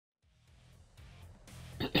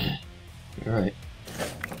All right.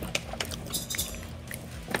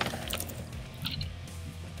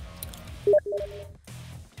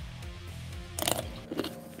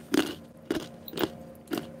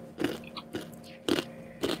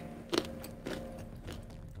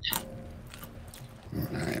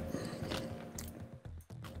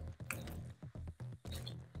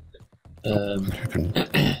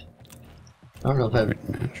 I don't know if I've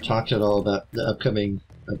talked at all about the upcoming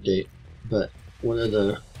update, but one of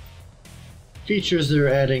the features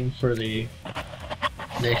they're adding for the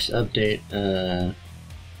next update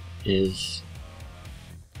is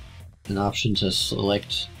an option to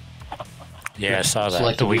select. Yeah, I saw that.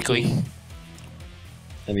 Select The weekly.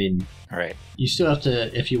 I mean, right. You still have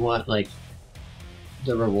to, if you want, like,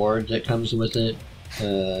 the reward that comes with it,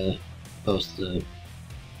 both the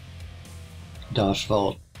Dosh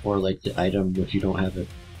Vault or, like, the item if you don't have it.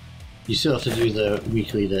 You still have to do the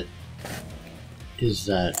weekly that is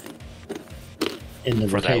that in the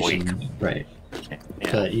for vacation. that week. Right. Yeah.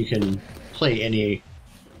 But you can play any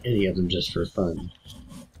of them just for fun.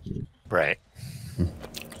 Right.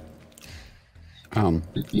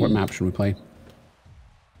 What map should we play?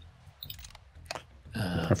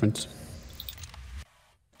 Preference?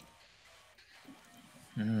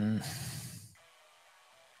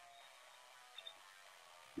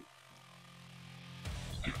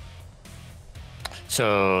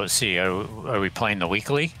 So, let's see, are we playing the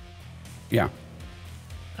weekly? Yeah.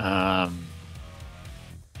 Yeah,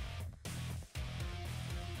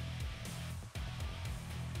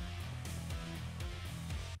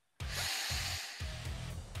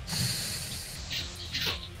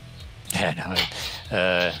 no,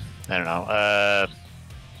 I don't know.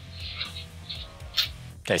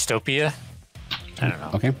 Dystopia? I don't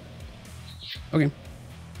know. Okay. Okay.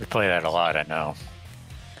 We play that a lot, I know.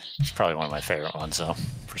 It's probably one of my favorite ones, though,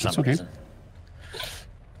 for some reason.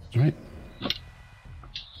 All right.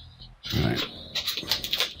 All right.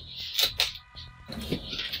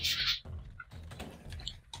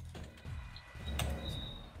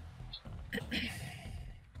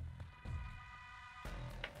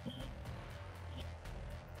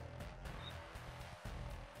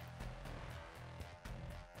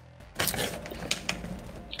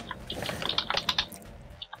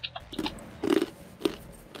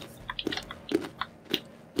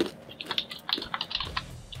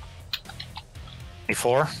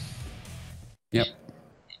 Before? Yep.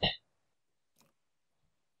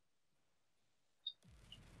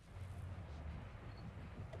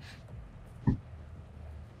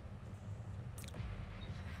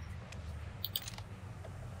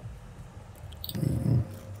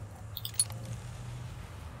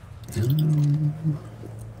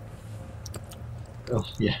 Oh,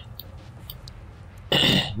 yeah.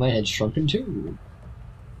 My head's shrunken too.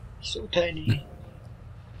 So tiny.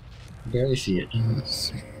 Barely see it. Let's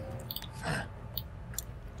see.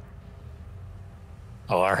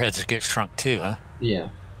 Oh, our heads get shrunk too, huh? Yeah.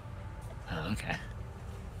 Oh, okay.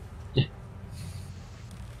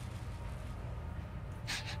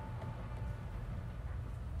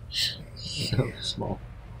 So small.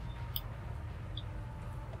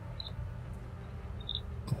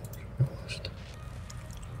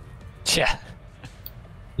 Yeah.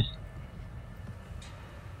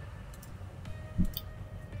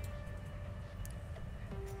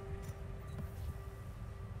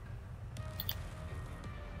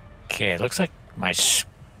 Okay, it looks like my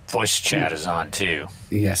voice chat is on too.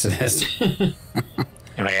 Yes, it is. Am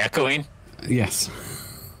I echoing? Yes.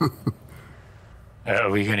 Are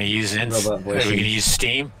we going to use Are we Robot going voicing. to use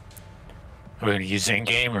Steam? Are we going to use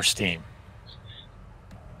in-game or Steam?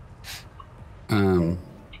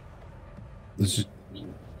 Let's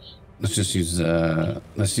just use the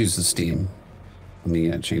Steam. Let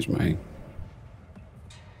me change my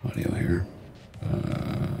audio here.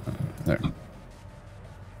 There.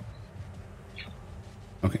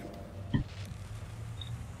 Okay.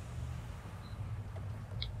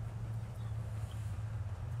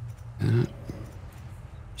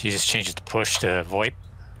 So you just change it to push to VoIP?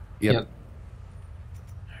 Yep. Yep.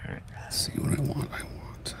 All right. Let's see what I want.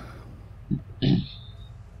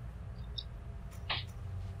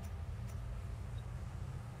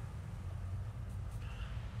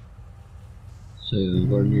 So,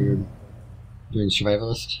 Gordon, you're doing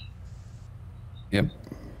survivalist? Yep.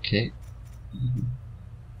 Okay.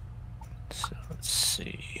 So let's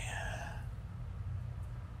see.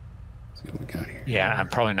 Let's see what we got here. Yeah, I'm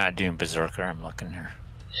probably not doing Berserker. I'm looking here.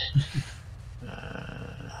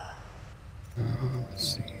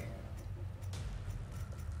 Let's see.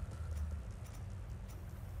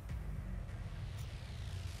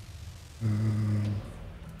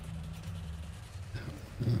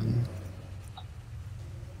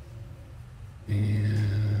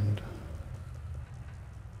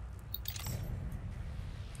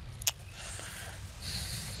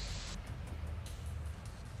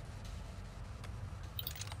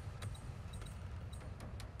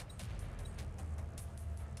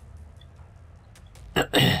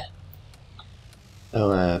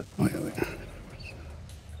 Wait, wait.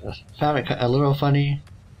 I found it a little funny,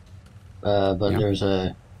 but Yeah. there's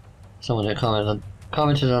someone that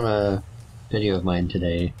commented on a video of mine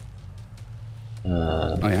today.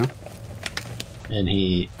 Oh yeah. And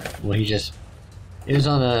it was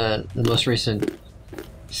on the most recent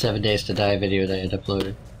 7 Days to Die video that I had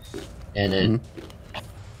uploaded, and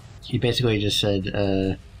he basically just said,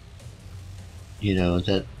 that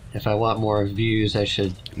if I want more views, I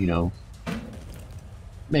should,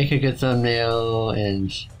 make a good thumbnail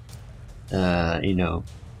and,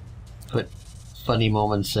 put funny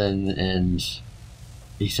moments in, and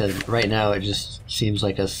he said right now it just seems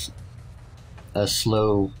like a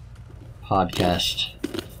slow podcast.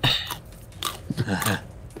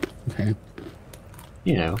 Okay.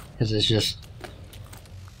 Because it's just,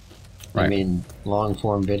 Right. I mean, long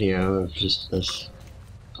form video of just us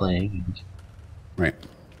playing. And Right.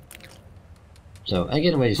 so I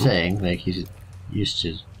get what he's saying. Like, he's used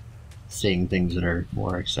to seeing things that are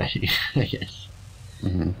more exciting, I guess.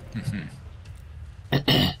 Mm-hmm.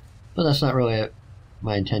 But that's not really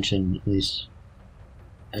my intention, at least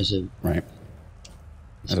as of Right.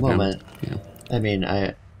 this As of moment. now, yeah. I mean,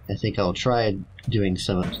 I think I'll try doing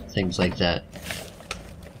some things like that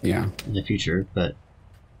Yeah. in the future, but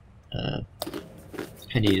I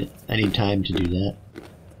need time to do that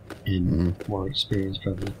and more experience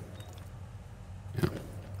probably. Yeah.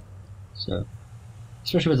 So,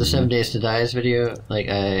 especially with the 7 Days to Die's video,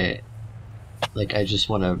 I just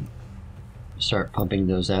want to start pumping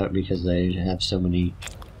those out because I have so many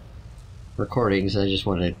recordings. I just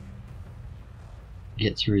want to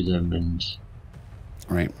get through them, and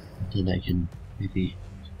Right. then I can maybe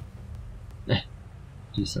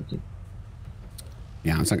do something.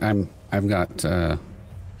 Yeah. It's like I've got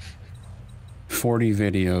 40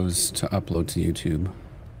 videos to upload to YouTube.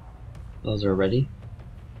 Those are ready?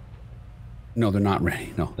 No, they're not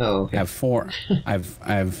ready. No. Oh, okay. I have 4.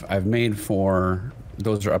 I've made 4.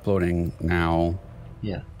 Those are uploading now.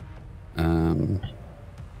 Yeah.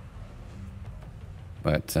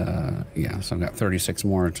 But yeah, so I've got 36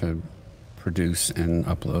 more to produce and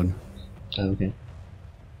upload. Oh, okay.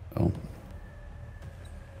 So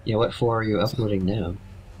Yeah, what 4 are you uploading now?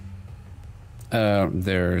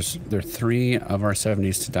 there are 3 of our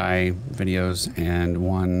 70s to Die videos and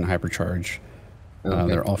 1 hypercharge. Okay.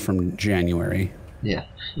 They're all from January. Yeah.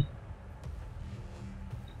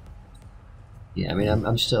 Yeah, I mean,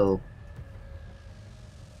 I'm still...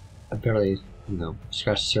 I barely,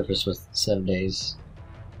 scratched the surface with 7 days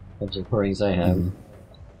of the recordings I have.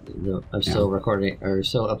 I'm still recording, or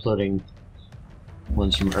still uploading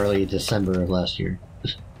ones from early December of last year.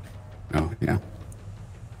 Oh, yeah.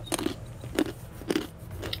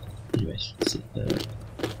 Anyways, let's see.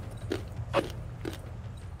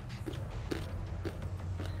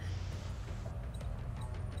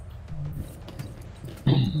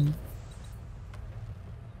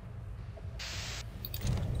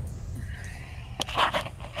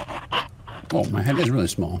 Oh, my head is really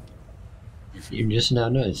small. You're just now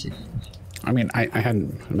noticing. I mean, I had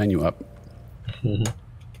a menu up.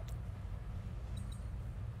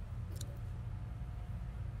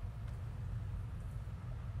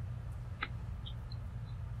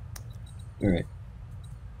 Alright.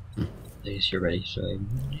 I guess you're ready, so I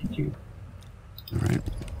need you. All right.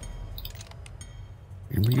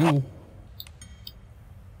 Here we go.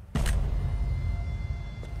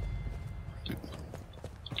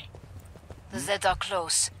 The Zeds are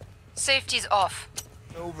close. Safety's off.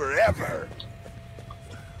 Over ever.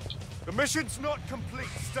 The mission's not complete.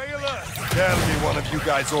 Stay alert. Tell me one of you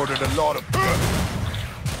guys ordered a lot of.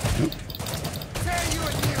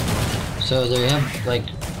 So they have,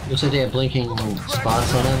 looks like they have blinking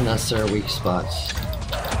spots on them. That's their weak spots.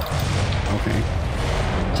 Okay.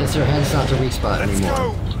 Since their head's not their weak spot Let's anymore,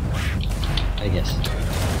 go. I guess.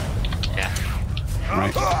 Yeah.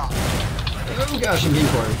 Right. Oh gosh, I'm being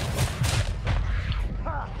cornered.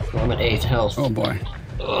 Well, I'm at 8 health. Oh boy.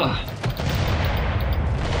 Ugh.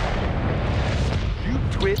 You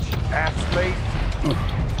twitch, ass face.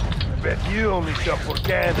 Bet you only stuff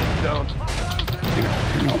organic, don't.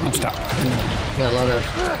 No, don't stop. Got a lot of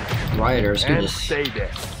rioters. And Goodness. stay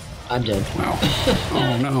there. I'm dead. Wow.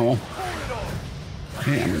 Oh no.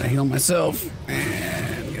 Okay, I'm gonna heal myself.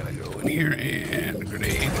 And gotta go in here and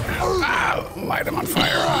grenade. Ah, light him on fire.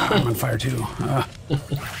 Ah, I'm on fire too. Oh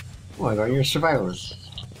my god, you're survivors.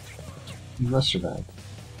 You must survive.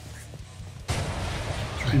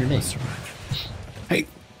 Try your name. Hey.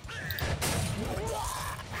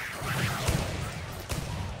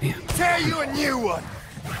 Man. Tear you a new one.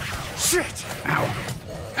 Shit. Ow.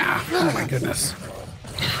 Ah, oh my goodness.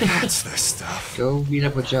 That's the stuff. Go meet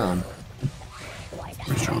up with John.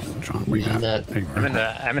 Where's John? John, where you He's in at? that There you I'm in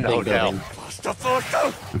are. the big hotel. building. Faster,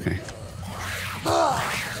 faster! Okay.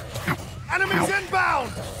 Enemies Ow.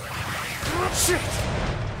 inbound! Shit!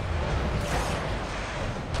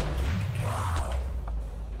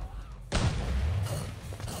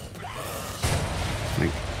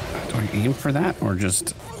 Like, do I aim for that or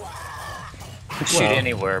just? Shoot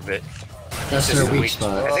anywhere, but That's this their is the weak weak-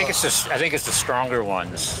 spot. I think it's just. I think it's the stronger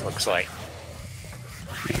ones. Looks like.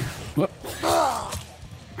 Whoop. Ow.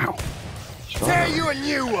 Tear you a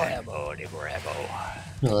new one! Bravo, bravo.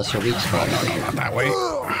 No, that's their weak spot. Not that way.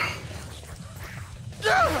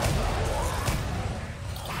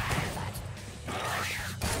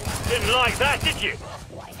 Didn't like that, did you?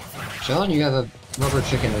 John, you have a rubber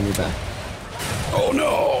chicken on your back. Oh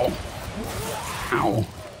no! Ow.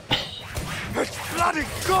 It's bloody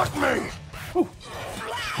got me!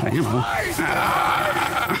 Ammo.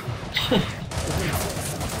 Ah.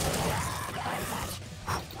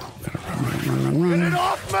 Gotta run. Get it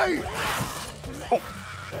off me!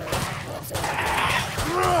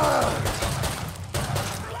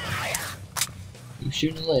 You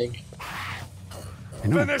shoot a leg. I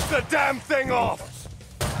know. Finish the damn thing off!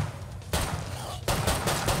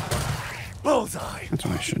 Bullseye! That's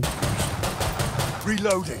what I should.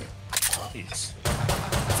 Reloading. Jeez.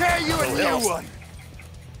 Tear you a new else? one!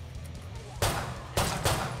 I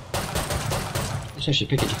guess I should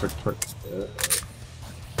pick a different perk.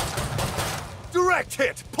 Direct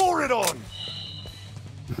hit! Pour it on!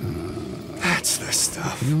 That's the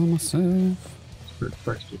stuff. Heal myself.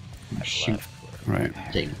 Perks to shoot Right.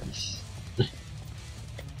 things.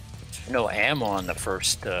 No ammo on the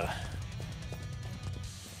first run,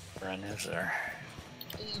 is there?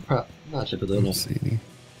 Not typically, no. Let's see.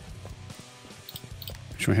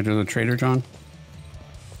 Should we head to the trader, John?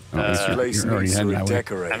 Oh, at least you're already heading that way.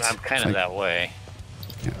 I'm kind of like- that way.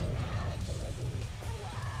 Yeah.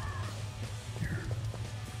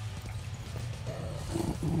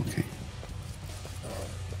 Oh, okay.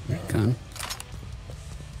 Gun.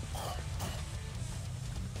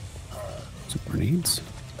 Some grenades.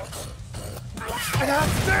 I have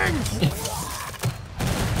things!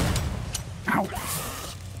 Ow.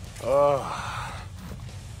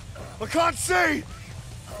 I can't see!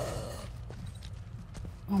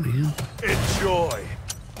 Oh man. Enjoy!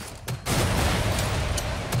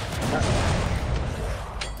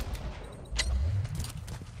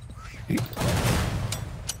 Hey.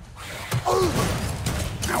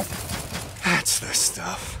 Ow. That's the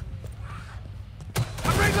stuff.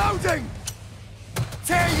 I'm reloading!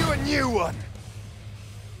 Tear you a new one!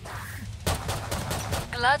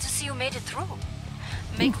 Glad to see you made it through.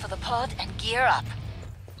 Make for the pod and gear up.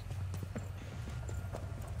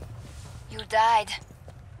 You died.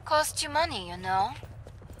 Cost you money, you know.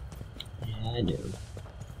 Yeah, I do.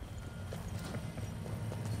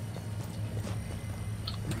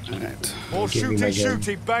 Right. More Give me my shooty gun.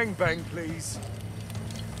 shooty bang bang, please.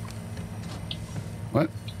 What?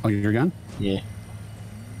 Oh, your gun? Yeah.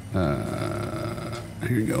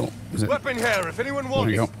 Here you go. Is it? Weapon here if anyone There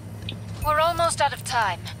wants. you go. We're almost out of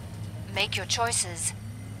time. Make your choices.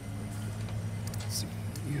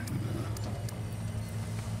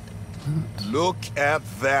 Look at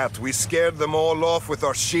that. We scared them all off with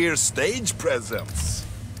our sheer stage presence.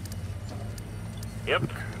 Yep.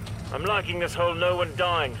 I'm liking this whole no one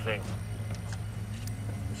dying thing.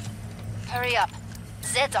 Hurry up.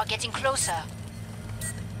 Zeds are getting closer.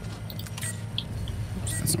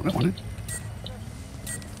 Oops, that's not what I wanted.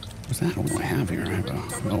 What's that? What do I have here? I have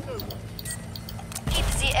a. Oh, Keep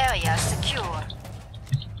the area secure.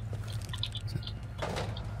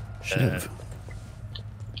 shiv.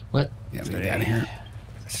 What? Yeah, we get out of here.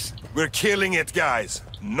 We're killing it, guys.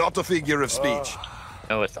 Not a figure of speech. You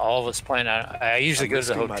know, with all of us playing, I usually go to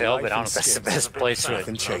the hotel, but I don't know if that's the best place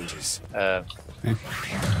with changes.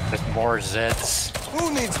 with more Zeds.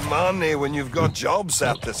 Who needs money when you've got job Let me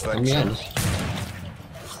satisfaction? honest.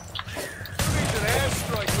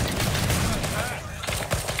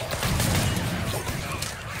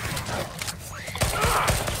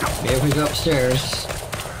 Maybe we go upstairs.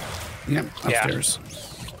 Yep, upstairs.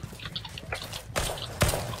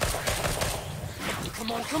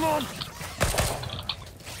 Come on, come on!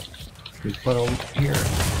 We put them here,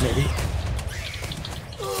 maybe.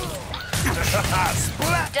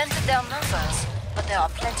 Splat! Dented their numbers, but there are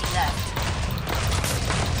plenty left.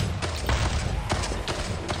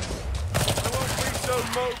 I won't be so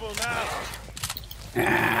mobile now.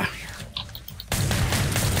 Ah.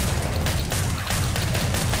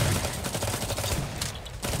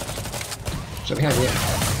 So behind you.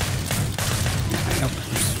 Yep.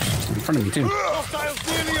 In front of me too. Hostiles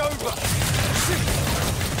nearly over.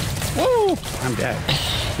 Woo! I'm dead.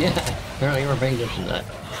 Yeah, apparently you were paying attention to that.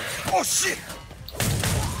 Oh shit!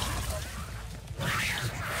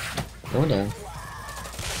 Going down.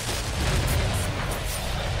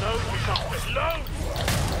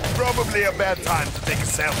 Probably a bad time to take a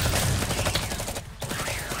selfie.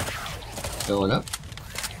 Going up.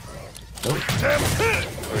 Oh, Damn.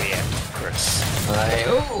 Where you at, Chris?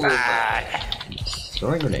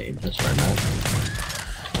 throwing grenade. That's right, man.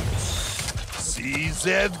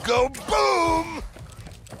 CZ go boom!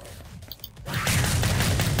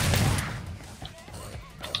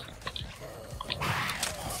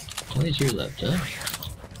 What is your left, huh?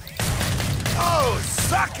 Oh,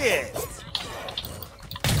 suck it!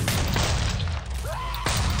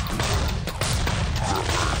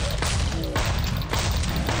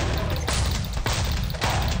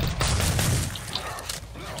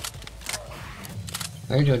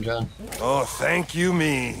 How you doing, John? Oh, thank you,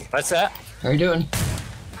 me. What's that? How you doing?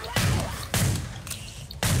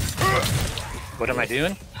 What am I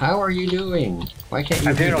doing? How are you doing? Why can't you?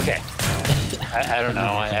 I'm doing hear me? okay. I don't know.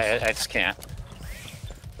 I just can't.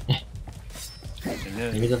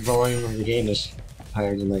 Maybe the volume of the game is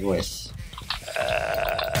higher than my voice.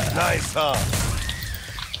 Nice, huh?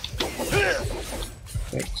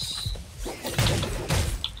 Thanks.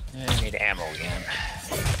 I need ammo again.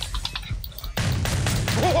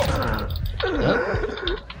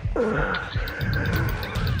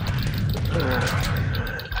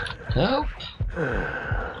 Help!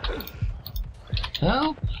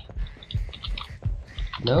 Help!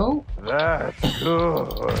 No? That's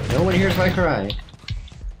good. No one hears my cry.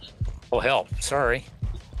 Oh, help. Sorry.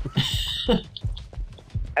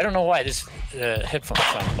 I don't know why this headphones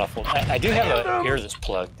sound muffled. I do have an ear that's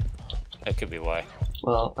plugged. That could be why.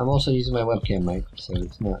 Well, I'm also using my webcam mic, so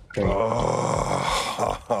it's not great.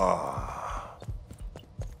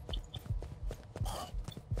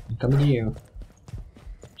 I'm coming to you.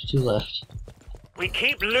 There's two left. We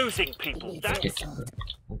keep losing people. That's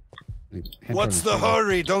What's the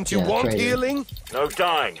hurry? Don't you Yeah, want traitor. healing? no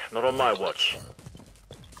dying. Not on my watch.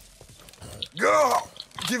 Go!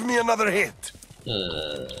 Give me another hit.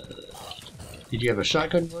 Did you have a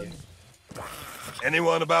shotgun one?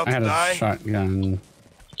 Anyone about I to had a die? shotgun.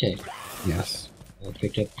 Okay, Yes. I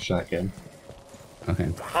picked up a shotgun. Okay.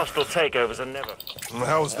 Hostile takeovers are never.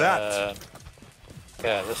 How's that?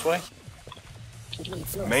 Yeah, this way?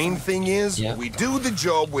 Main thing is, Yeah. we do the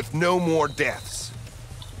job with no more deaths.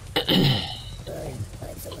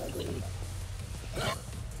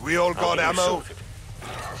 We all got I'll be ammo? sorted.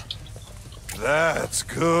 That's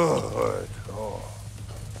good. Oh.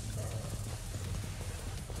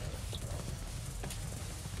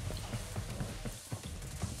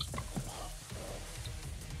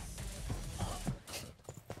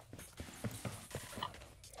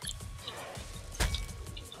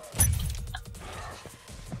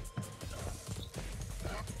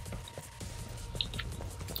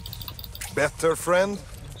 Better, friend?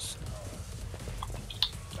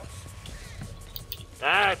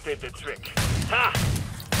 That did the trick. Ha!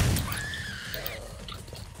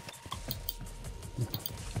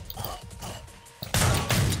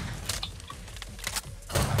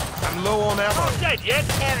 I'm low on ammo. Not dead yet.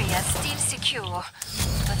 Area still secure,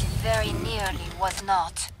 but it very nearly was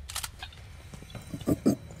not.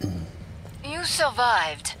 You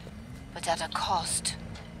survived, but at a cost.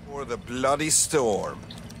 For the bloody storm.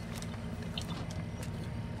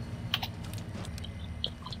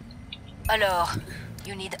 Alors,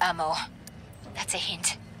 you need ammo. That's a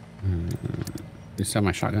hint. You saw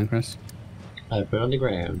my shotgun, Chris? I put it on the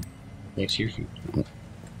ground, next to your feet.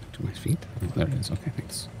 To my feet? Oh, there it is. Okay,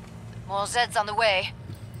 thanks. More Zeds on the way.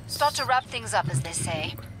 Start to wrap things up, as they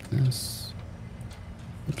say. This.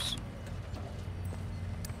 Oops.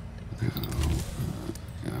 No.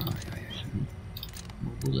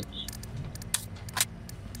 More bullets.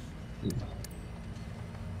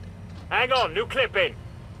 Hang on, new clip in.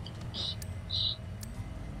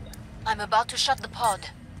 I'm about to shut the pod.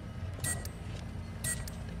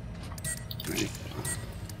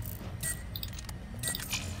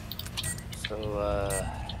 So,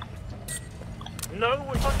 No,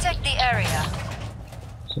 we Protect the area.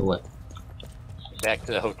 So what? back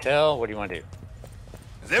to the hotel. What do you want to do?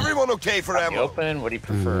 Is everyone okay for The ammo? open? What do you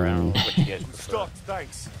prefer? I don't know what you guys prefer. Stocked,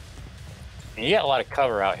 thanks. And you got a lot of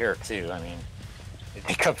cover out here, too. I mean,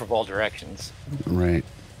 they come from all directions. Right.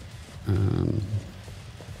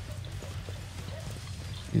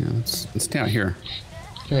 Yeah, let's stay out here.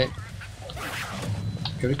 Okay.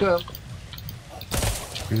 Here we go.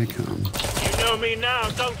 Here they come. You know me now,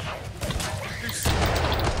 don't you?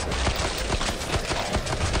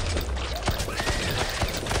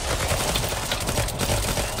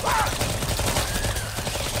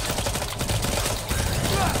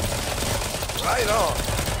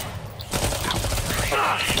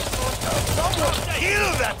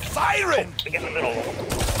 Kill that siren! Get in the middle.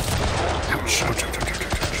 Ouch, ouch, ouch, ouch, ouch,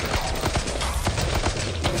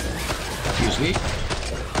 Excuse me.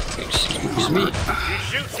 Excuse me. He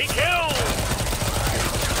shoots, he kills!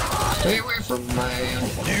 Stay away from my...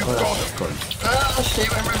 You oh, got of course. Ah, stay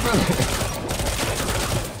away from my brother.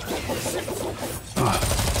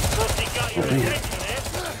 Thought he got your attention, eh?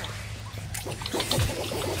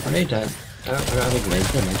 Grenade time. I don't have a grenade.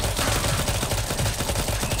 Never mind.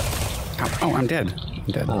 ouch. Oh, I'm dead.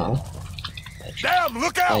 I'm dead. Oh. Damn,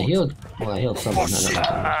 look I out! healed. Well, I healed someone. Not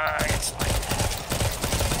enough. It's like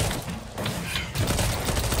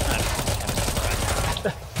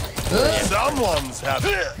Someone's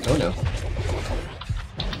having... Oh no.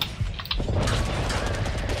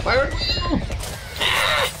 Fire at will!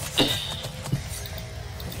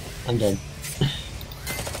 I'm dead.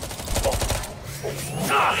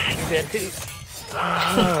 you dead too. No,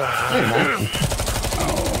 you're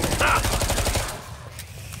not.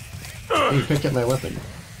 You picked up my weapon.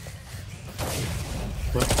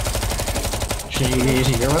 What? Should you be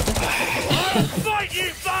using your weapon? Fight,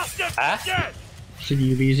 you bastard! Dead! Should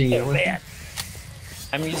you be using your weapon? Bad.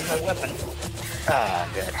 I'm using my weapon. Ah,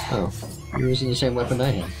 good. Oh, you're using the same weapon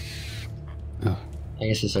I had. Oh. I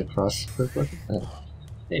guess it's a cross weapon?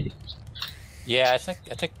 Maybe. Yeah, I think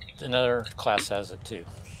another class has it too.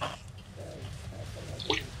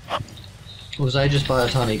 Because I just bought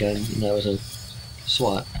a Tommy gun, and that was a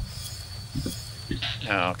SWAT.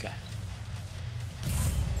 Oh, okay.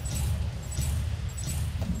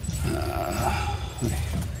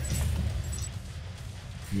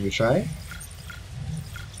 You try?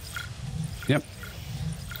 Yep.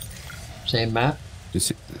 Same map? You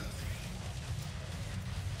see?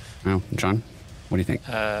 Oh, John, what do you think?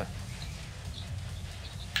 Yeah,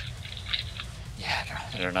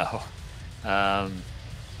 I don't know.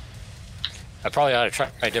 I probably ought to try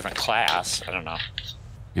a different class. I don't know.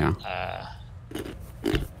 Yeah.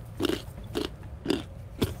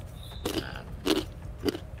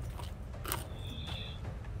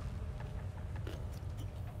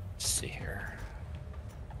 Let's see here.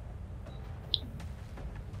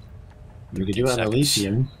 You could do it on Seconds.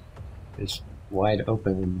 Elysium. It's wide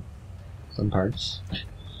open in some parts.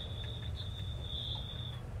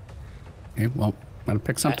 Okay, well, gotta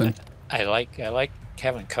pick something. I like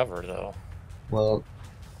having cover though. Well,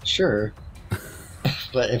 sure.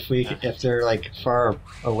 But if they're like far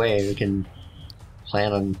away, we can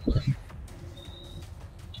plan on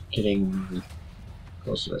getting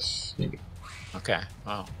close to us, maybe. Okay.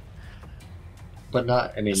 Well. But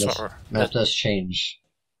not. I mean, That's this what map does change.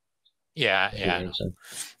 Yeah. Yeah. I know. So.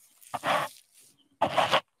 I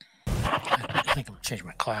think I'm gonna change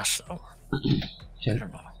my class though. I Okay.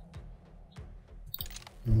 don't know.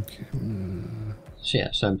 Okay. So yeah,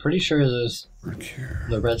 so I'm pretty sure those Work here.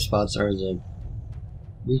 the red spots are the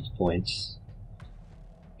weak points.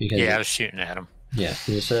 Because Yeah, I was shooting at him. yeah, because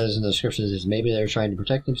it says in the description is maybe they're trying to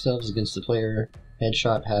protect themselves against the player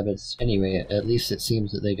headshot habits. Anyway, at least it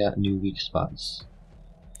seems that they got new weak spots.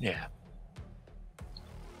 Yeah.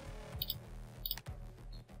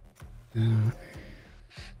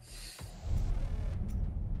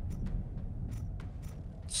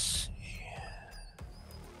 Let's see.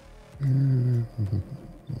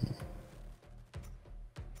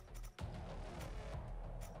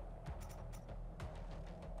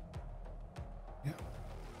 Yeah.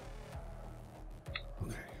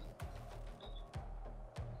 Okay.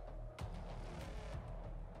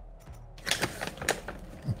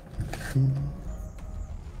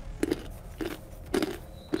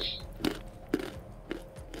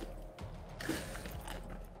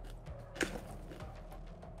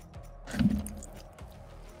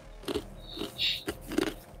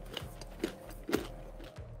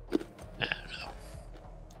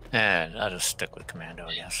 And I'll just stick with Commando,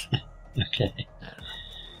 I guess. Okay.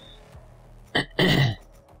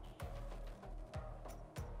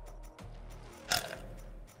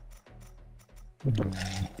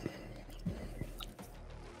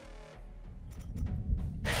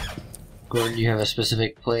 Gordon, do you have a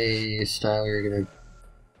specific play style you're gonna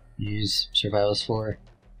use survivalists for?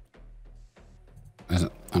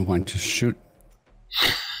 I'm going to shoot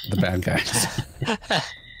the bad guys.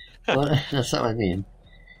 Well, that's not what I mean.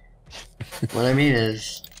 What I mean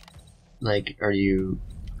is, like, are you,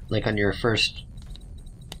 like, on your first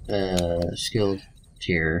skilled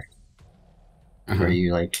tier, Uh-huh. are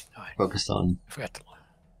you, like, focused on I forgot to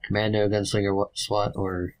Commando, Gunslinger, SWAT,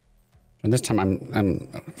 or... And this time I'm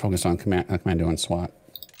focused on commando and SWAT.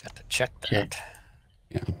 check that. Okay.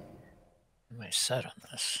 Yeah. What am I set on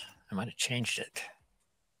this? I might have changed it.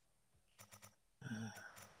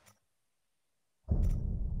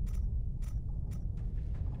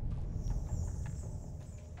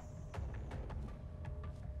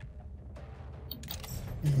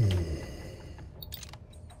 Yeah,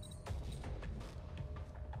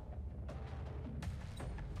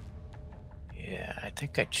 I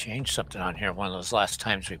think I changed something on here one of those last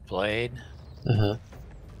times we played. Uh-huh.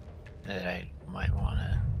 That I might want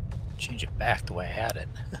to change it back the way I had it.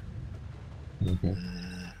 Okay.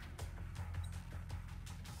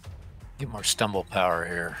 Get more stumble power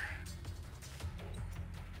here.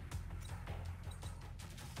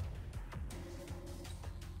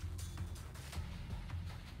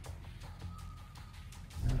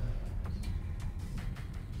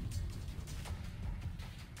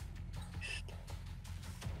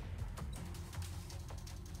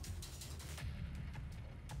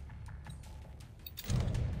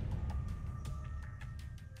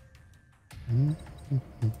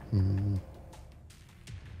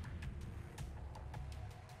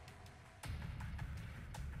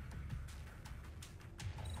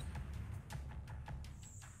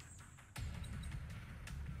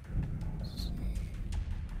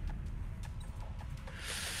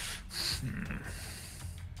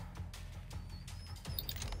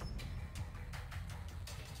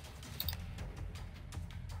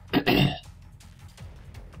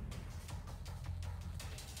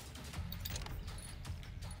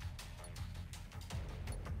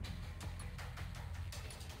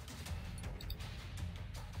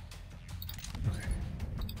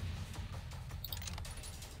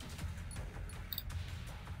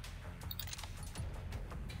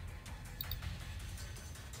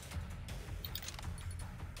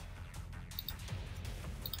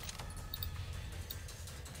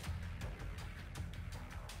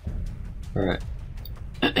 Alright.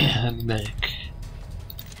 I'm back.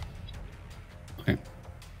 Okay.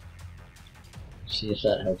 See if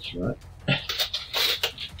that helps or not.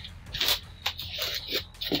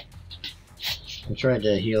 I tried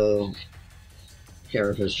to heal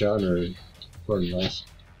Carapace genre for the last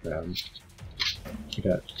round.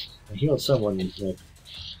 I healed someone like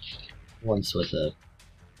once with a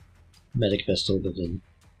medic pistol, but then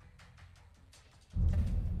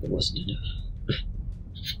it wasn't enough.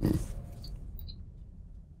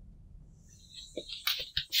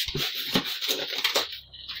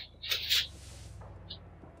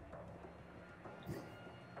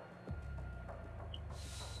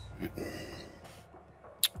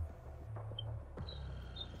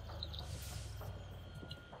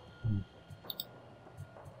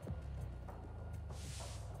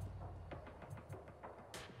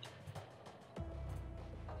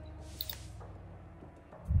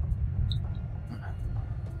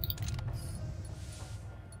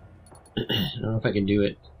 I don't know if I can do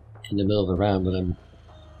it in the middle of the round, but I'm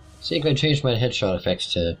seeing if I can change my headshot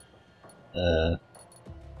effects to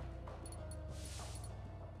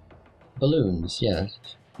balloons. Yeah,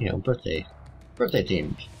 you know, birthday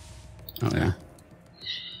themed. Oh yeah.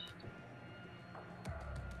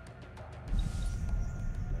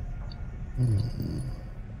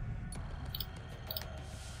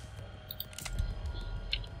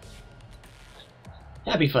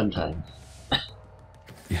 Happy fun time.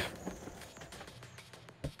 Yeah.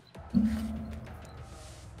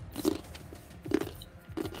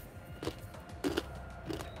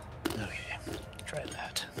 Okay, try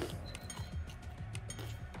that.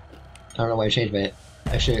 I don't know why I changed my.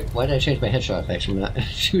 Actually, why did I change my headshot effects when I'm not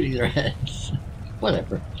shooting their heads?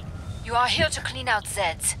 Whatever. You are here to clean out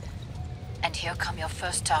Zeds. And here come your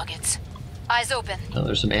first targets. Eyes open. Oh,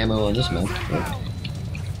 there's some ammo on this map.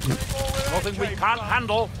 Nothing we can't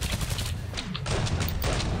handle.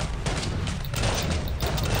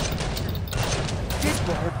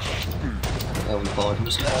 Oh, we falling from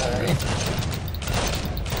the sky.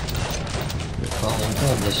 We're falling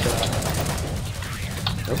from the sky.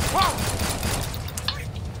 Oh.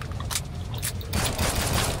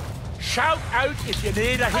 Shout out if you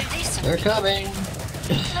need a A hit. decent. They're coming.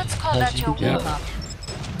 Let's call that your Yeah. warm-up.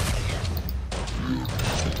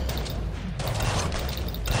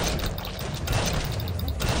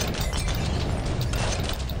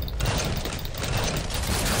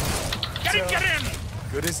 Get in!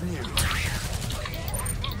 Good as new.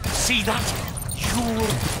 See that? You're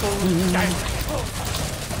going down.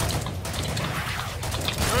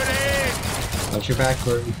 Good Watch your back,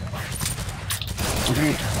 Gordon.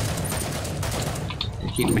 Okay. You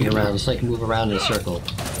keep moving around, so I can move around in a circle.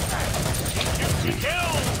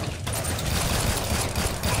 kill!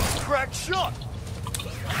 Crack shot!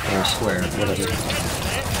 Or a square, whatever.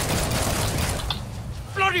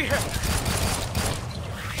 Bloody hell!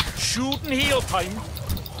 Shoot and heal time.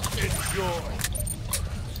 Enjoy.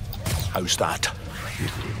 How's that?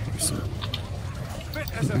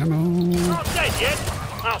 Fit as a Ammo. Not dead yet.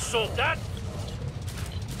 I'll sort that.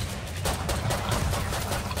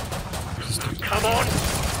 Come on!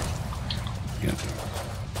 Yeah.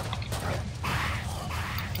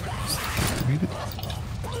 Read it.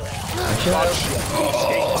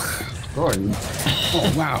 Gordon,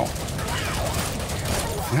 Oh, wow.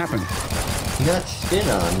 What happened? you got spin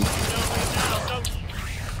on.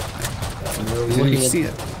 And we're I didn't looking even at see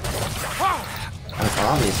it.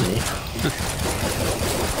 obviously.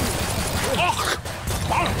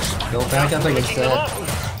 Go back up against that.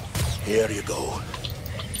 Here you go.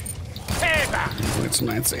 It's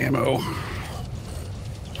nice ammo.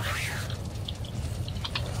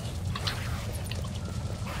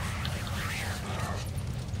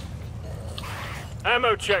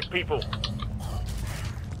 Ammo check, people.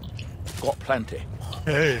 Got plenty.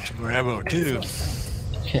 Hey, some more ammo too.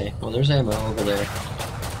 Okay, well there's ammo over there.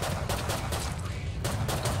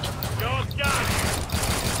 Your gun!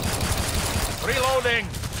 Reloading.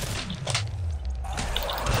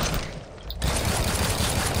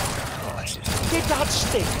 Did that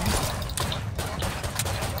sting?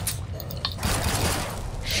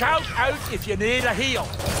 Shout out if you need a heal.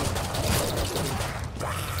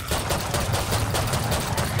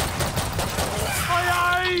 My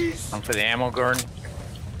eyes! I'm for the ammo, Gordon.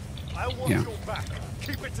 I want Yeah. your back.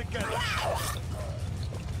 Keep it together.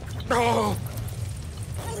 Oh.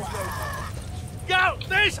 Get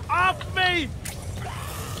this off me!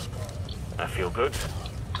 I feel good.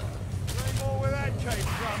 No more where that came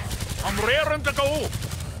from. I'm raring to go.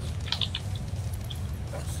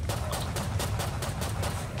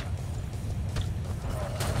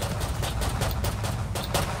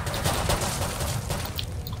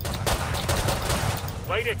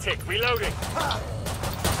 Wait a tick, reloading.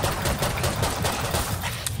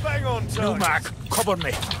 Bang on, New Tug. Mac, cover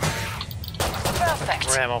me. Perfect.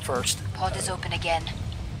 More ammo first. Pod is open again.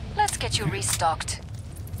 Let's get you restocked.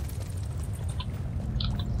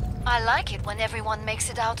 I like it when everyone makes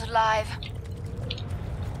it out alive.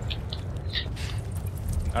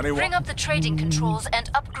 Anyone? Bring up the trading controls and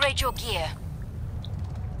upgrade your gear.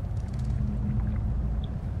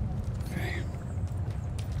 Okay.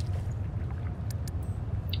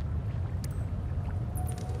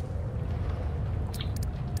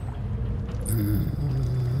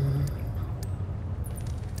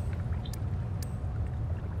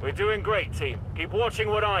 We're doing great, team. Keep watching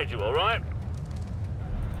what I do, all right?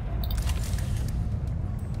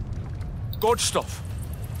 Good stuff.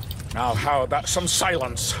 Now how about some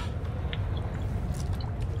silence?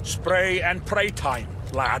 Spray and pray time,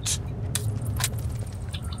 lads.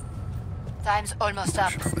 Time's almost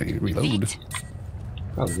up. Should probably reload. Lead.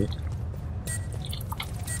 Probably.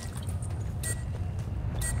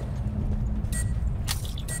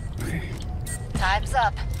 Okay. Time's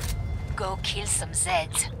up. Go kill some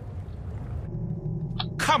Zeds.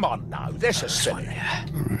 Come on now, this is silly.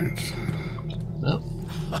 All right. Oh,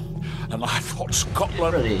 And I thought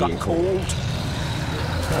Scotland Ready. got cold.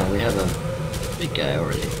 oh, we have a big guy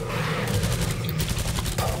already.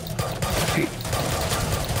 Hey.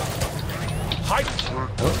 Hype.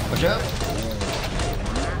 Oh, watch out!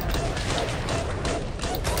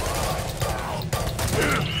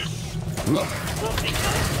 Look.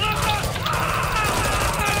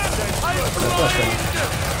 That's us,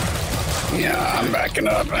 Yeah, I'm backing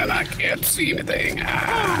up and I can't see anything.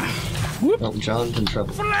 Ah. Whoop. oh, John's in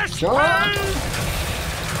trouble. Flash. John!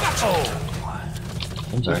 Oh,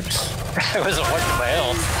 I'm sorry. I wasn't watching my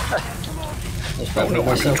health. That's Oh probably no, I'm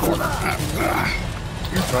in myself. the corner. Ah.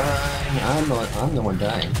 You're fine. I'm the one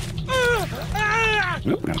dying.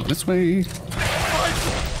 Nope, gotta go this way.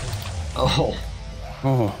 Oh,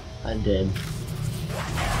 Oh. I'm dead.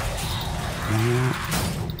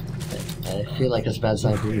 I feel like it's a bad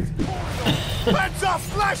sign for you. heads off,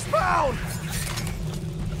 flashbound.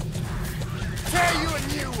 Tear you a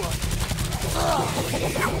new one. Oh,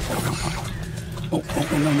 no.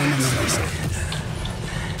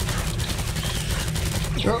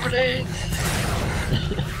 Throw grenades!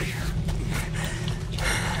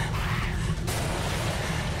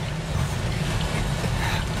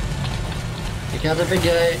 Take out the big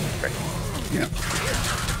guy. Yeah.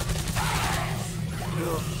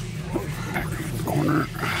 Back in the corner.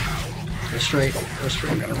 Go straight. Go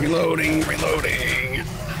straight. Gotta reloading.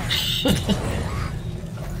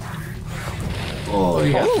 Oh,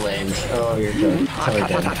 you got flames. Oh, you're done. Totally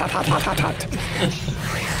dead. Hot.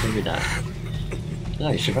 Maybe not. No,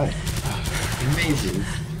 you survived. Amazing.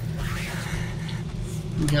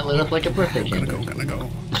 You got lit up like a birthday cake. Gonna go.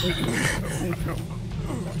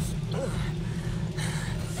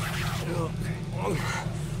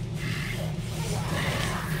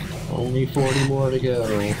 Only 40 more to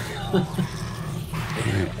go.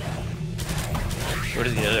 Go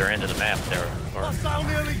to the other end of the map there. Or, Hostile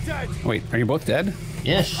nearly dead. Wait, are you both dead?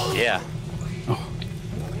 Yes. yeah. Oh,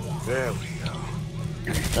 There we go.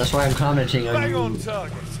 That's why I'm commenting Bang on on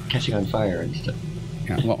target. catching on fire and stuff.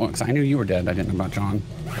 yeah. Well, 'cause I knew you were dead. I didn't know about John.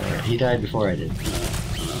 He died before I did.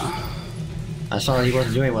 I saw he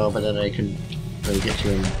wasn't doing well, but then I couldn't really get to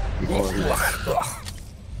him before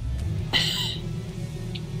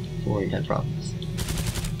he had problems.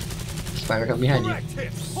 Spider coming behind you. Correct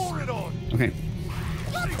hit. Pour it on. Okay.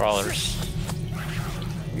 Crawlers.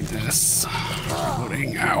 Need this.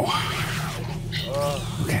 Loading. Ow.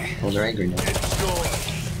 Okay. Well, they're angry now. Enjoy.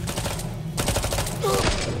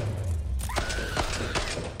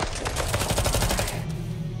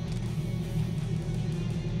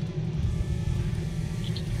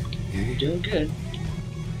 You're doing good.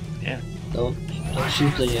 Yeah. Don't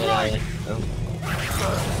shoot the. Oh,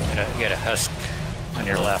 You got a husk on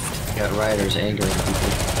your left. you got riders angering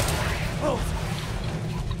people.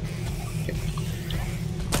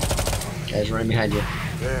 Guys running behind you.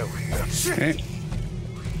 There we go. Okay.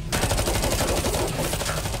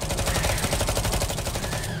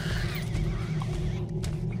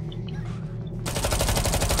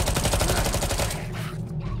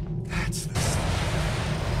 That's the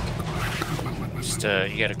Just,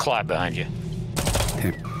 you got a clot behind you.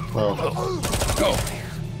 Okay. Well, Go.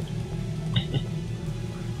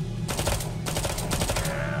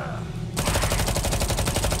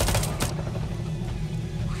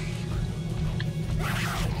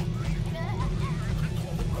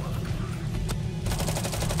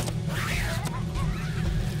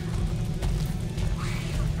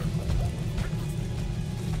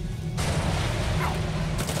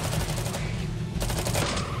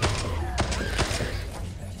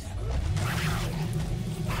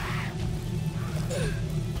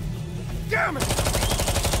 damn it!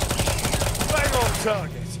 Bang on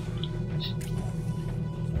target.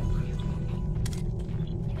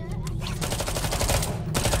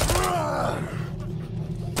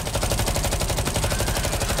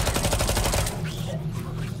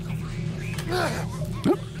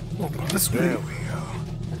 This way. There we go.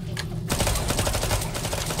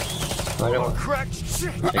 I don't, Cracked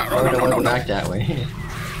shit. I don't want to go back that way.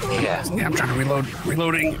 Yeah. Yeah, I'm trying to reload.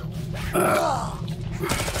 Reloading.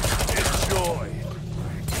 Enjoy.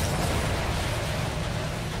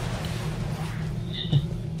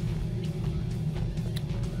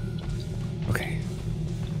 Okay.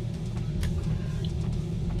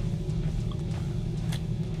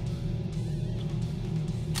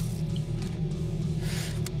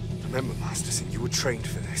 Remember, Masterson, you were trained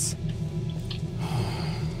for this.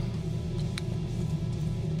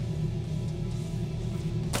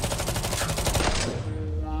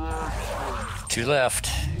 Two left.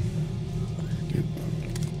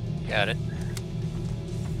 Got it.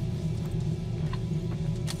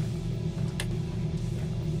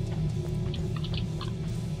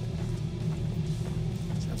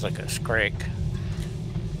 Sounds like a scrake.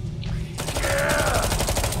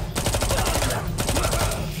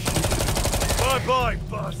 Bye-bye,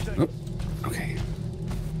 bastard. Oh, okay.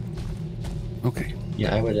 Okay.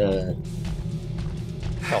 Yeah, I would Help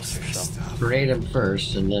yourself. grenade him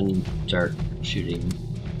first and then start shooting.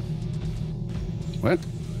 What?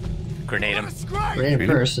 Grenade him. Grenade him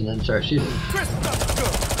first and then start shooting.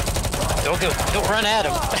 Don't run at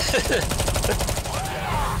him.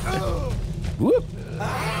 Whoop.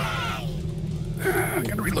 I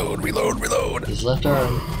gotta reload. His left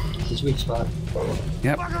arm is his weak spot.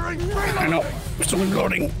 Yep. I know. I'm still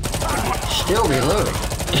reloading. Still reloading.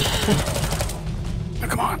 Oh,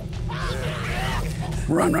 come on.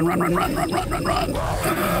 Run.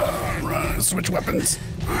 Run. Switch weapons.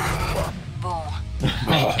 Boom.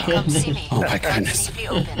 Oh, Come see me. oh my goodness. Safely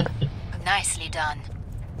open. Nicely done.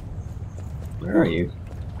 Where are you?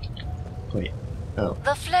 Wait. Oh,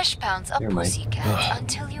 The flesh pounds a Never mind. pussycat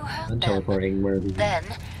until you hurt I'm them. teleporting where the. Then,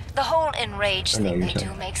 the whole enraged I know thing you're they do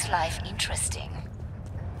telling- makes life interesting.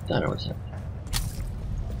 I don't know what's happening.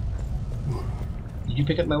 Did you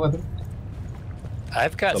pick up my weapon?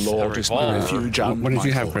 I've got The Lord a is my revolver. refuge and What did my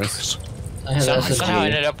you have, fortress. I have Somehow I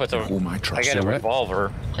ended SMG. up with All my I trust. got a What?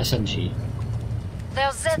 revolver. SMG.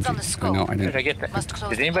 There's Zeds on the I scope. know. I Where did I didn't. get that? Must close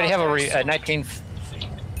Did the anybody have a portals.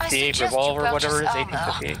 1958 suggest you revolver, whatever it is? purchase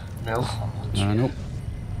armor. 1858? No. Nope.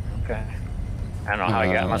 Okay. I don't know how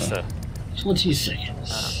I got. Must have. 20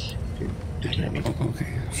 seconds. Good timing. Oh, okay.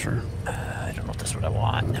 Sure. I don't know if that's what I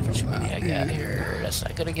want. How much money I got here? That's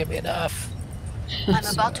not gonna give me enough. I'm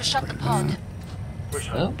about to shut the pod. Wish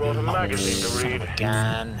I Well, brought a magazine to read.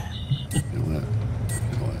 Gun.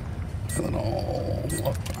 Fill it all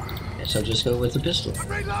up. Yes, so just go with the pistol.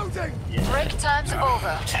 Reloading! Break time's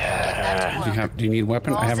over. Get back to work. Do you need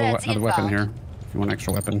weapon? I have another weapon here. If you want an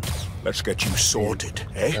extra weapon. Let's get you sorted,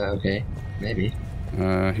 eh? Okay, maybe.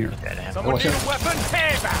 Here. Someone need a weapon?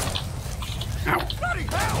 Ow. Bloody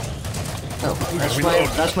hell! Oh,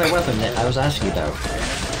 that's my weapon that I was asking about.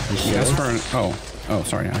 You see That's that? for an, oh,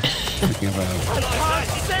 sorry. I'm thinking of a.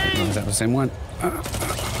 Is that the same one? Here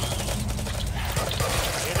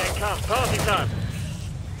they come. Party time.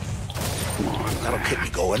 Come on. That'll keep me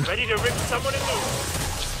going. Ready to rip someone in loose.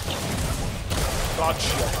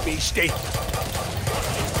 Gotcha, beastie.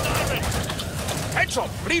 Heads up,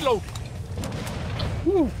 reload.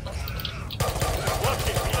 Woo. Watch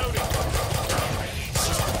it, reloading.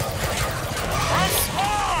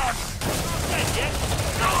 Dead yet?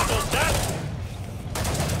 Not that.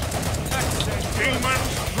 Demons,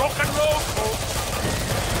 rock and roll, folks.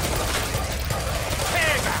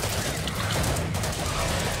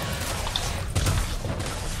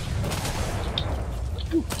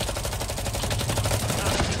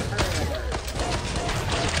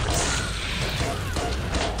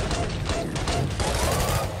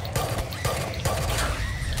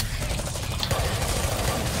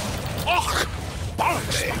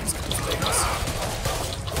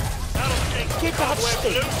 Get that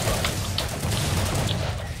stick.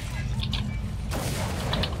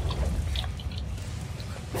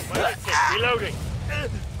 Reloading.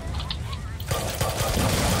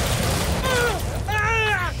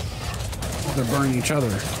 They're burning each other.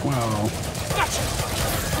 Wow.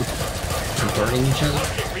 They're burning each other?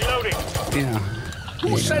 Reloading. Yeah.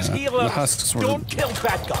 Who says the healers husks were don't kill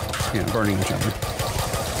bad guys? yeah, burning each other.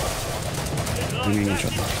 Burning each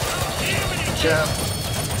other. Yeah.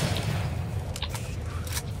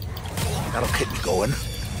 That'll keep me going.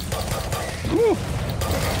 Woo.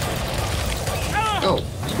 Oh,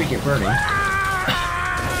 speaking of burning.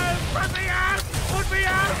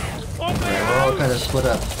 Yeah, we're all kind of split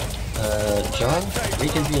up. John,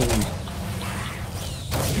 reconvene.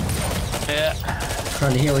 Yeah.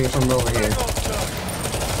 Trying to heal you from over here.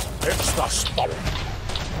 It's the spot.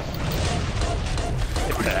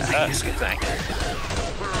 Thank you.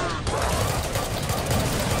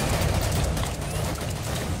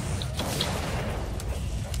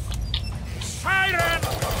 Siren!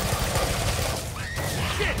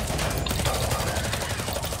 Shit!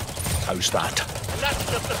 How's that? That's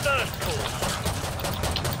just the first call.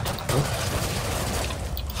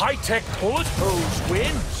 High-tech bullet hose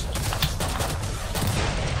wins.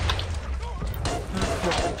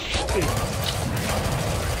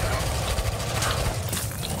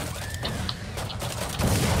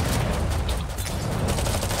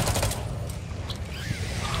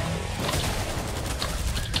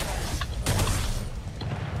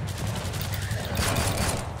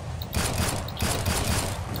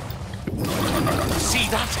 See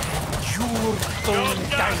that? You're going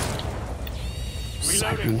down.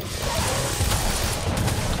 Reloading.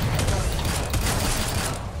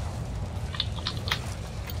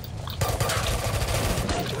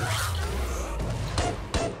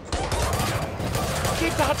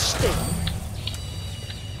 Get that sting.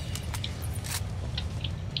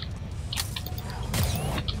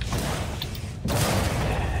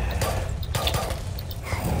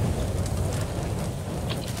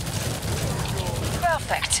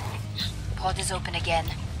 Perfect. Pod is open again.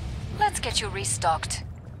 Let's get you restocked.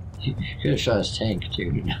 You could have shot his tank too,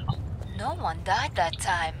 you know. No one died that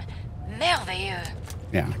time. Merveilleux.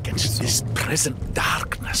 Yeah. Against this present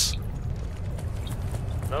darkness.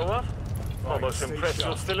 Know what? Almost stay impressed you're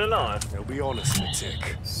sharp. still alive. They'll be honest in a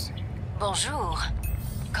tick. Bonjour.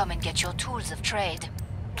 Come and get your tools of trade.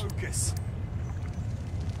 Focus.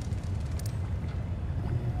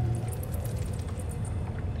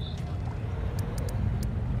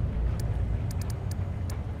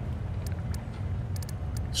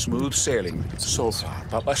 Smooth sailing so far,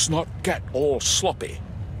 but let's not get all sloppy.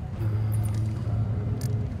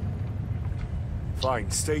 Fine,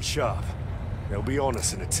 stay sharp. They'll be on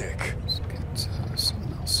us in a tick. Let's get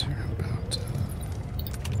something else here about.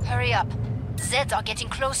 Hurry up. Zeds are getting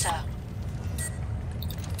closer.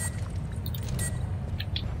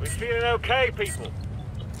 We feeling okay, people?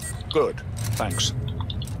 Good, thanks.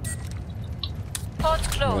 Pod's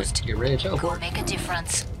closed. Get ready to Go teleport. make a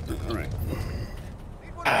difference. All right.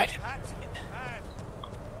 Alright.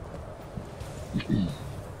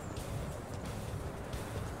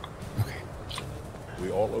 Okay.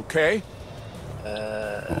 We all okay?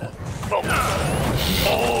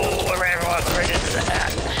 Oh, I ran right into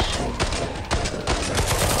that.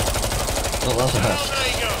 Oh, lots of husk. There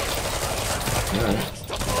you go. Alright.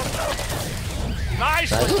 Nice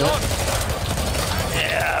That's one! it.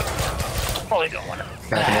 Yeah. Probably don't want to.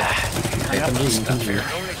 Cracking it. Hey, come to you, come to you.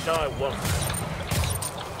 Only die once.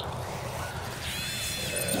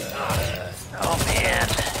 Oh man.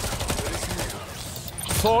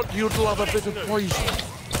 Thought you'd love a bit of poison.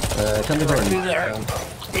 Come to Gordon. Through there.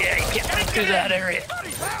 Yeah, you can't get through that area.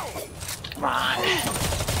 Come on.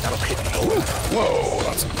 That'll keep me going. Whoa,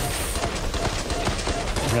 that's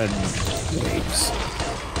red waves.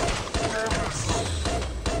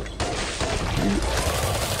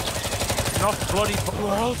 Not bloody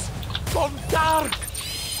walls. Gone dark.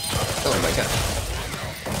 Oh my god.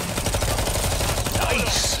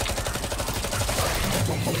 Nice.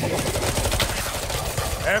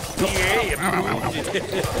 FDA approved.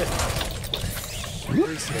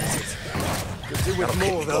 Could do with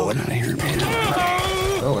more, though. Going out of here, man.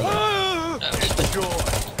 Oh, wow.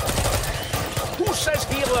 Who says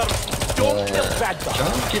healers don't kill bad guys?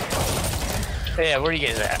 John, get Yeah, where are you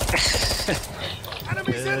guys at?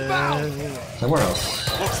 Enemies inbound! somewhere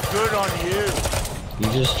else. Looks good on you. You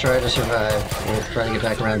just try to survive. We'll try to get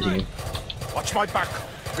back around to you. Watch my back.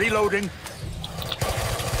 Reloading.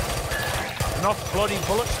 Enough bloody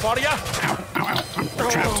bullets for you? Ow, ow, ow. I'm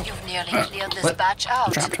trapped. You've nearly cleared this What? batch out.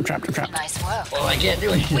 I'm trapped. I'm trapped. Nice work. Oh, I can't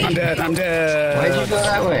do anything. I'm dead. I'm dead. Why'd you go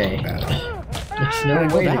that way? There's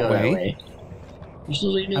no way to that go that way? way. You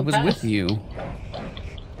still need a new I was path. with you.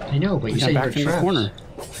 I know, but you I said got you were back in the trapped. corner.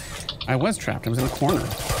 I was trapped. I was in the corner.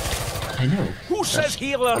 I know. Who says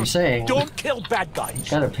healers I'm saying- don't kill bad guys?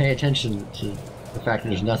 You gotta pay attention to the fact that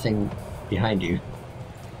there's nothing behind you.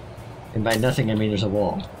 And by nothing, I mean there's a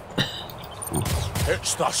wall.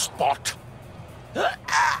 It's the spot.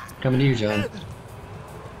 Coming to you, John.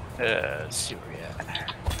 Let's see where you're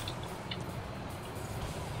at.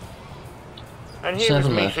 And here was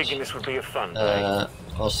 7 me left. thinking this would be a fun day.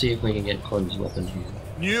 I'll see if we can get Gordon's weapon here.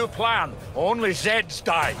 New plan. Only Zeds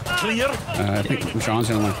die. Clear? I think John's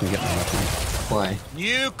the only one who can get my weapon. Why?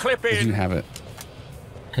 New clip 'Cause you in. have it.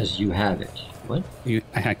 Because you have it. What?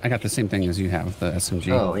 I got the same thing as you have, the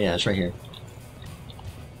SMG. Oh, yeah, it's right here.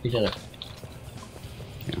 Pick that up.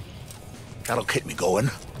 That'll keep me going.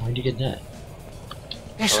 Why'd you get that?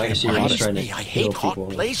 This Oh, I can see you're reminds just trying to me I kill hate hot people.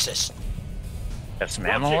 places. Got some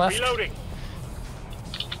Watch ammo it, left? reloading.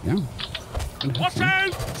 Yeah. Good Watch hustle.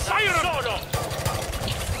 out! Fire sword off!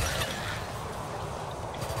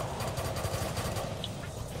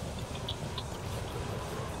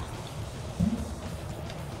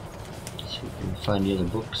 See if we can find the other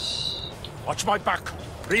books. Watch my back.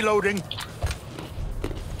 Reloading.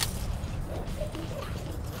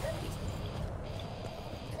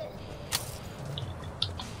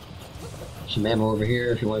 Some ammo over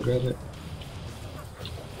here if you want to grab it.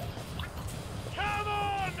 Come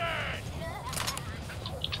on, then!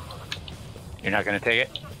 You're not gonna take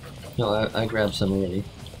it? No, I grabbed some already.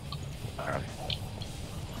 Alright.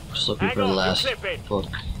 Just looking Hang for the on, last you clip it. book.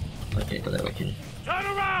 I can't go that way, can you? Turn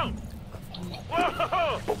around!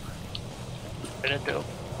 Whoa! Gonna do.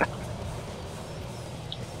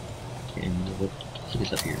 And the book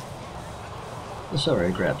is up here. Oh, sorry,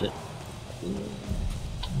 I grabbed it.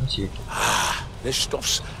 That's here. This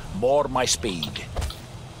stuff's more my speed.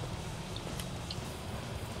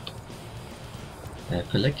 I've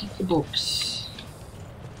collected the books.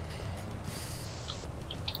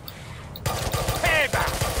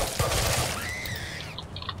 Payback!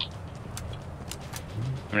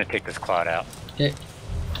 I'm gonna take this cloud out. Okay.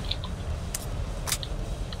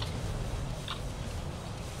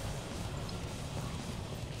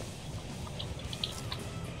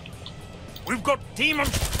 We've got demons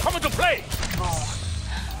coming to play! Bon.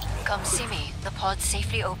 Come see me. The pod's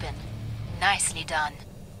safely open. Nicely done.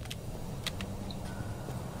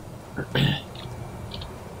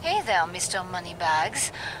 Hey there, Mr.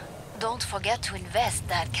 Moneybags. Don't forget to invest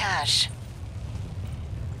that cash.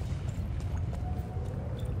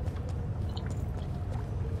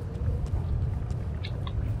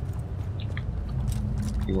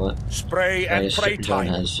 You want? Spray and Nice, pray John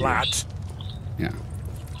time, has yours. lads. Yeah.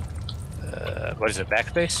 What is it,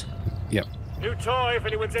 backspace? Yep. New toy if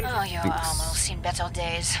anyone's in. Oh, your armor's seen better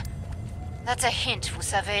days. That's a hint, vous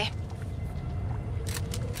savez.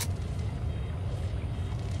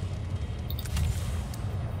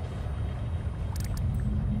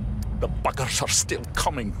 The buggers are still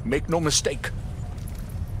coming, make no mistake.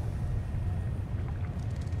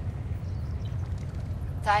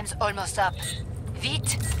 Time's almost up.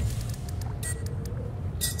 Vite!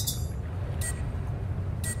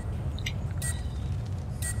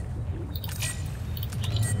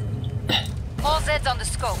 All Zeds on the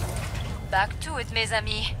scope. Back to it, mes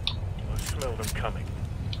amis. I smell them coming.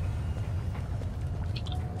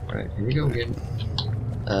 Alright, here we go again.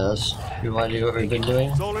 You want to do what we've been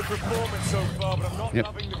doing? Solid performance so far, but I'm not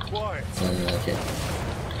loving the quiet. Okay.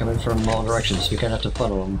 Coming from all directions, so we kind of have to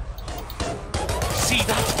funnel them. See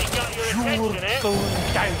that? You're going down.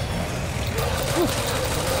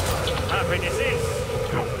 Happiness is.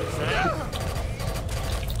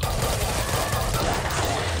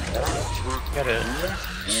 Got it.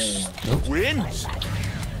 Wins.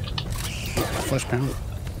 Flesh pound.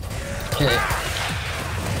 Okay.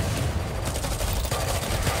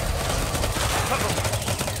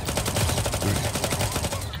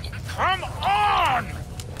 Come on!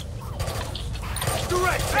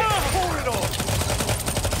 Direct! Pour it on!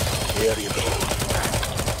 Here you go.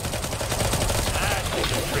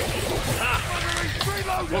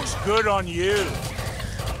 Looks good on you.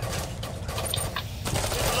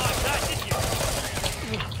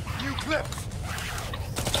 You clipped!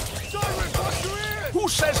 Cyrus, watch your ears! Who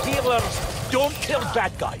says healers don't kill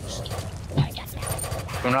bad guys?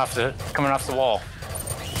 Coming off the wall.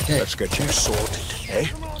 Okay. Let's get you sorted, eh?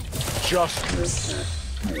 Just...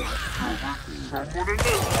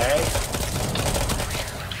 eh?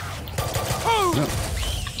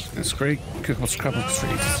 That's great. Couple streets.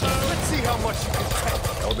 Let's see how much you can take.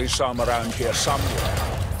 There'll be some around here somewhere.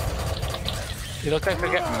 You look like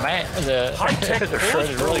they're getting mad. They're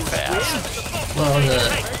shredded really fast. Well,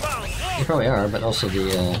 they probably are, but also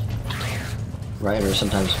the riders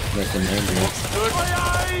sometimes make them angry.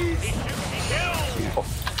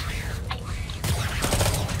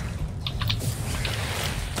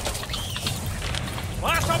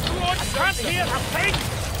 Last up blood, can't hear a thing!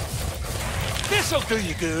 This'll do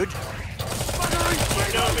you good.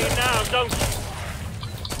 You know me now, don't you?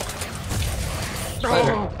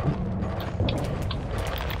 Rider.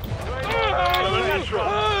 That's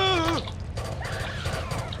right.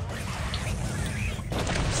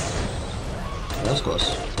 That was close.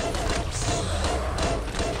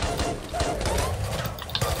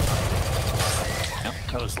 Yep,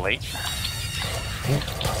 that was late.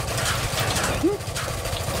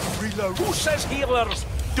 Reload. Who says healers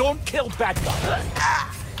don't kill bad guys?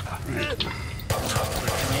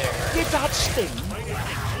 Did that sting?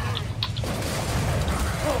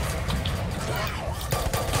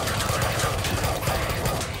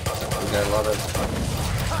 We got a lot of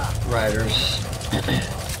riders. You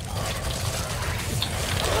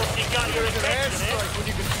got your attention, eh? When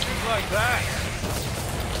you can speak like that.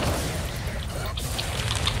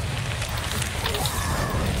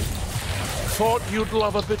 Thought you'd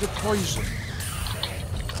love a bit of poison.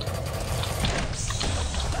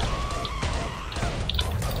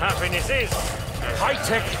 Happiness is.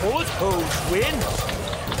 High-tech bullet hose wins.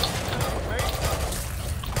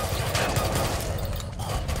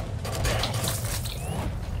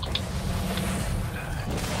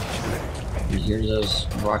 You hear those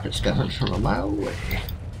rockets coming from a mile away.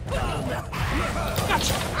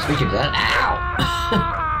 Speaking of that,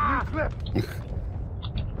 ow!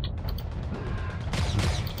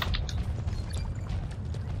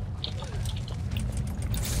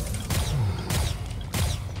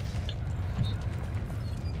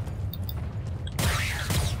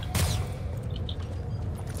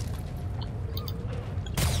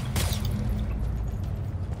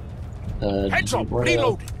 Heads up, what,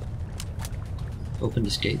 reload. Open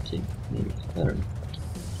escape thing. Maybe. I don't know.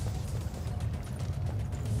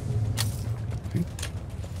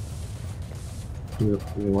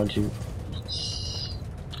 We want to.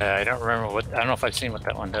 I don't remember what. I don't know if I've seen what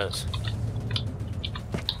that one does.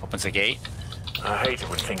 Opens a gate. I hate it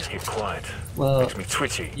when things get quiet. Well, Makes me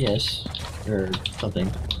twitchy. yes, or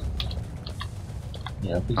something.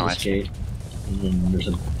 Yeah, open Oh, I this see. gate, and then there's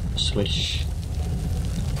a switch.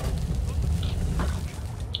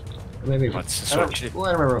 Maybe. What's the I don't- switch? Well,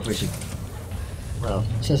 I don't remember if we should. Well,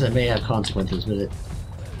 it says it may have consequences, but it's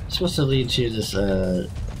supposed to lead to this.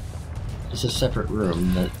 It's a separate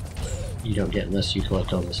room that you don't get unless you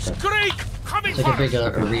collect all this stuff. Greek, coming It's like a big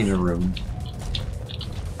arena room.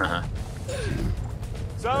 Uh-huh.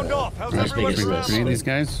 Sound off. How's Nice everyone big around? Grenade these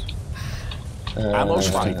guys. Ammo's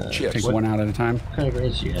fine. Cheers. Take what- one out at a time. What kind of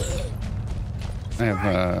grenades do you have? I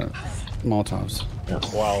have Molotovs.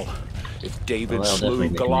 Well, if David Well, I'll slew definitely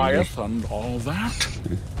make an Goliath and all that.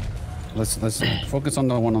 Let's focus on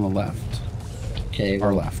the one on the left. Okay,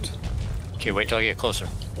 Our well, left. Okay, wait till I get closer.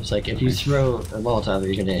 it's like if you throw a Molotov,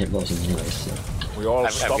 you're gonna hit both of them anyway. So. We all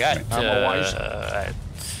I've stopped got ammo-wise.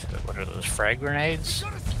 what are those frag grenades?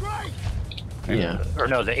 Yeah. Or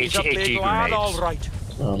no, the He's a HG big lad, all grenades.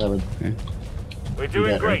 right. Well, that would. We're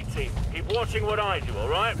doing better. great, team. Keep watching what I do, all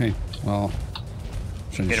right? Okay. Well,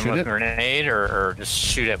 should I Hit shoot them with it? a grenade or just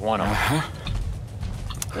shoot at one of them?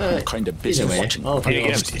 I'm kind of busy either way, watching. I'll You be need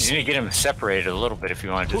honest. to get them separated a little bit if you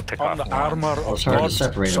want to just Put pick on off the one. armor Well, it's of hard to God,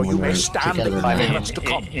 separate so them you when may they're stand together. in the I mean, heavens to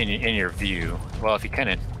come. in your view. Well, if you kind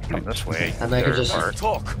of come this way, And I could they're just- apart.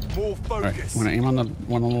 Talk. More All right, focus. I'm gonna aim on the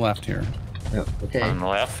one on the left here. Yep, okay. On the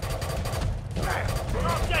left. We're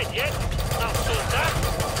not dead yet. I'll sort that.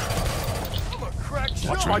 I'm a crack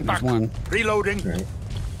Watch shot. my There's back. one. Reloading. Right.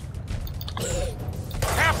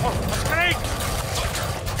 Careful. Snake.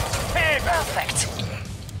 Pig. Perfect.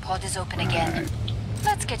 Pod is open again. Alright.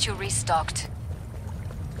 Let's get you restocked.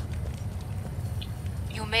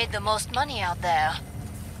 You made the most money out there.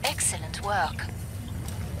 Excellent work.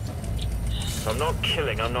 I'm not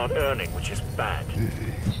killing, I'm not earning, which is bad.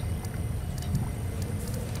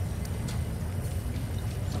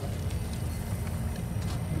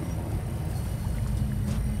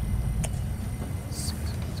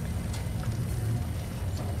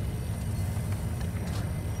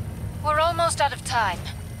 We're almost out of time.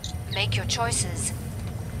 Make your choices.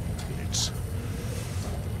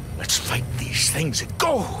 Let's fight these things and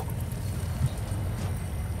go.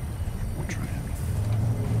 We'll try it.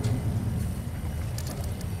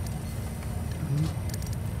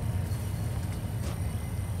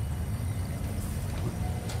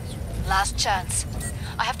 Last chance.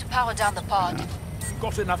 I have to power down the pod.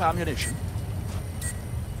 Got enough ammunition?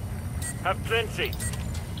 Have plenty.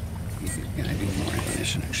 Yeah, I need more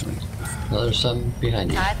ammunition actually. Well, there's some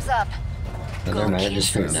behind you. Time's up. Oh, Go never mind, I kill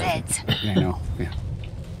just some figured that. Zeds. Yeah, I know. Yeah.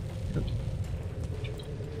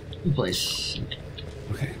 Good place.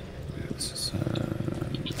 Okay. This is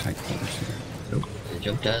tight quarters here. Nope, they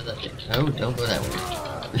jumped out of that thing. Oh, don't go that way.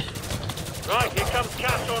 Right, here comes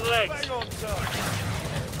Cash on legs. Hang on, sir.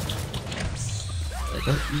 I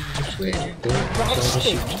don't need to switch. Go to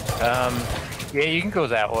shoot. Yeah, you can go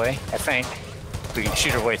that way. I think we can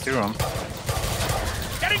shoot our way through them.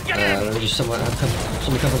 There's just someone come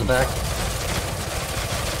from the back.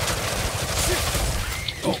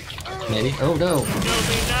 Oh, maybe. Oh no!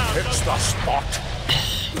 It's the spot.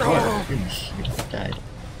 Oh goodness, I died.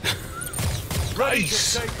 Ready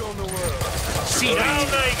Nice. to take on the world. See Down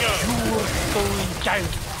they go. you're going down.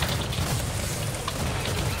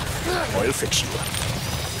 I'll fix you.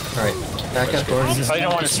 All right, back up, Gordon. So you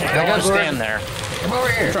don't want to, Back up, Gordon. stand there. Come over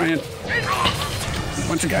here. Trying. A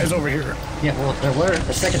bunch of guys over here. Yeah, well, there were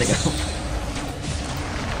a second ago.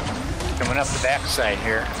 Coming up the backside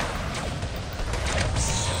here.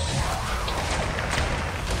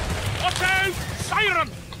 Watch out! Siren!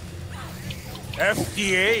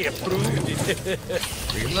 FDA approved.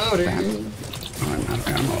 Reloading. I'm out of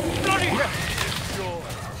ammo. Bloody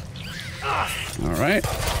All right.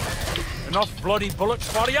 enough bloody bullets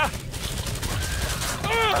for you?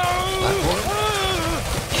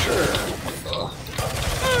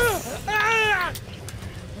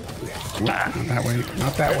 Not that way.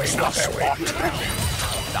 Not that way. Not that way.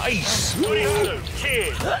 Nice.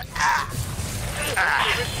 Cheers.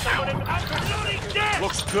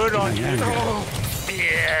 Looks good on you.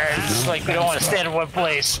 Yeah, it's like we don't want to stand in one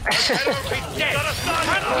place. This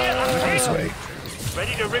way.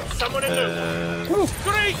 Ready to rip someone in two.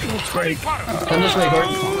 Great. Great. Come this way,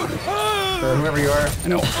 Gordon. Or whoever you are. I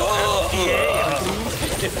know.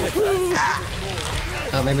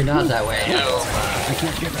 Oh, maybe not that way. I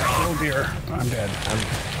can't get that little deer. I'm dead.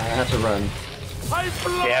 I have to run.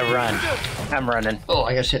 Yeah, run. I'm running. Oh,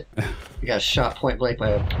 I got hit. I got shot point blank by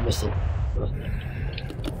a missile.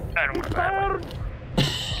 I don't want to die.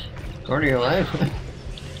 Gordon, are you alive?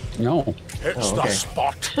 No. It's Oh, the okay.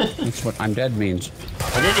 spot. That's what I'm dead means.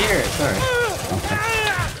 I didn't hear it. Sorry. Okay.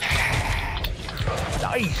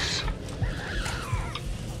 Nice.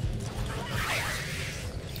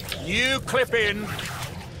 You clip in.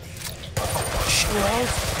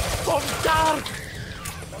 Gone dark.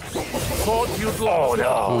 Thought you'd Oh lost.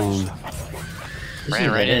 no. This Ran is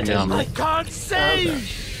right the end, into him. isn't I it? can't save.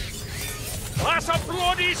 That's a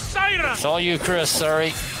bloody siren. It's all you, Chris.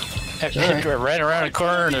 Sorry. alright. We're right around the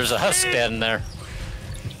corner and there's a husk standing there.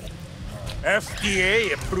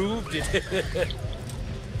 FDA approved it. I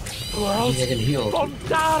think I can heal, Gone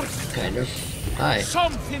dark. kind of. Hi.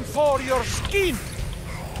 Something for your skin.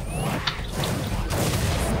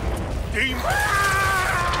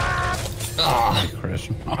 Ah, Chris.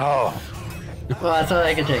 Oh. well, I thought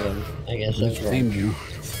I could take him. I guess that's right. Flamed you.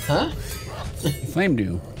 Huh? Flamed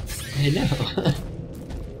you. I know.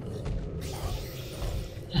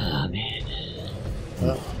 Ah, man.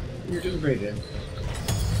 Well, you're doing pretty good.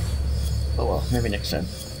 Oh well, maybe next time.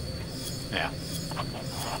 Yeah.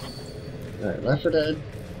 Alright, Left 4 Dead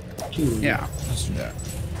 2. Yeah. Let's do that.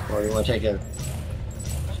 Or you want to take a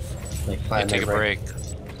like Yeah, 5 take a minute break.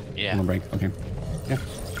 I'm Yeah. gonna break. Okay. Yeah.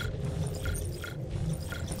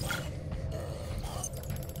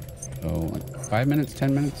 So, like 5 minutes,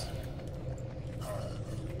 10 minutes?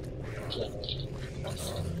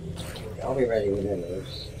 I'll be ready within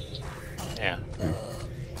those. Yeah.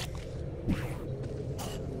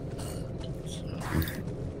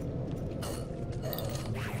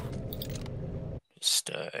 Just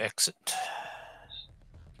exit.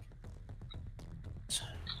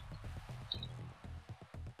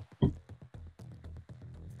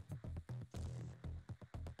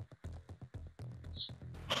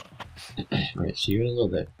 Alright, see you in a little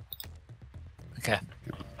bit. Okay.